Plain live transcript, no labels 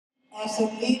As a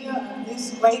leader of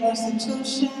this great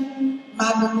institution,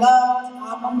 my beloved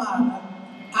alma mater,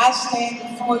 I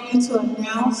stand before you to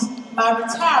announce my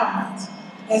retirement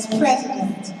as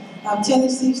president of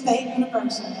Tennessee State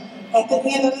University at the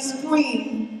end of the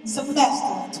spring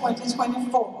semester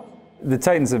 2024. The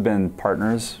Titans have been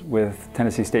partners with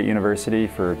Tennessee State University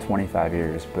for 25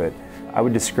 years, but I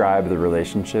would describe the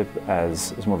relationship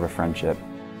as more of a friendship.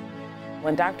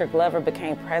 When Dr. Glover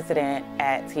became president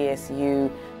at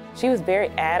TSU, she was very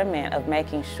adamant of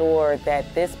making sure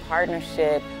that this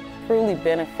partnership truly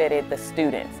benefited the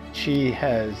students. She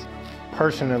has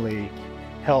personally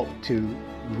helped to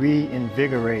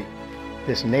reinvigorate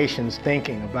this nation's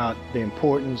thinking about the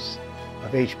importance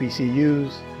of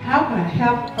HBCUs. How can I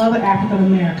help other African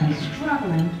Americans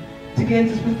struggling to get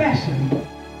into this profession?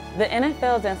 The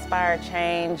NFL's Inspire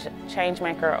Change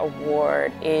Changemaker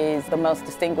Award is the most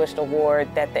distinguished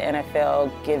award that the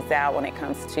NFL gives out when it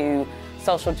comes to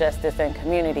social justice and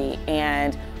community.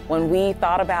 And when we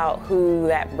thought about who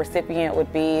that recipient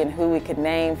would be and who we could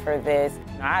name for this,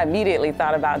 I immediately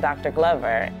thought about Dr.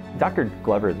 Glover. Dr.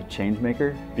 Glover is a change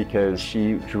maker because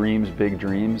she dreams big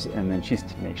dreams and then she's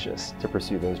tenacious to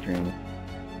pursue those dreams.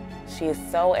 She is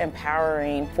so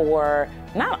empowering for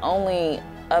not only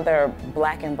other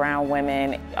Black and brown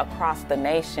women across the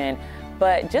nation,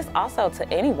 but just also to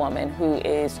any woman who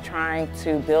is trying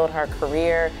to build her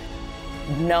career.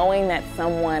 Knowing that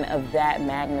someone of that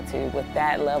magnitude with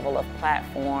that level of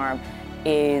platform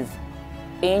is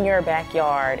in your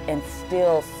backyard and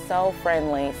still so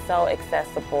friendly, so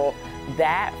accessible,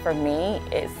 that for me,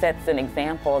 it sets an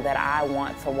example that I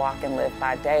want to walk and live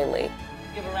by daily.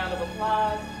 Give a round of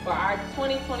applause for our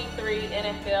 2023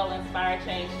 NFL Inspire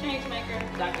Change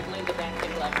Changemaker, Dr. Glenda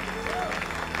Baskin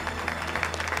Glover.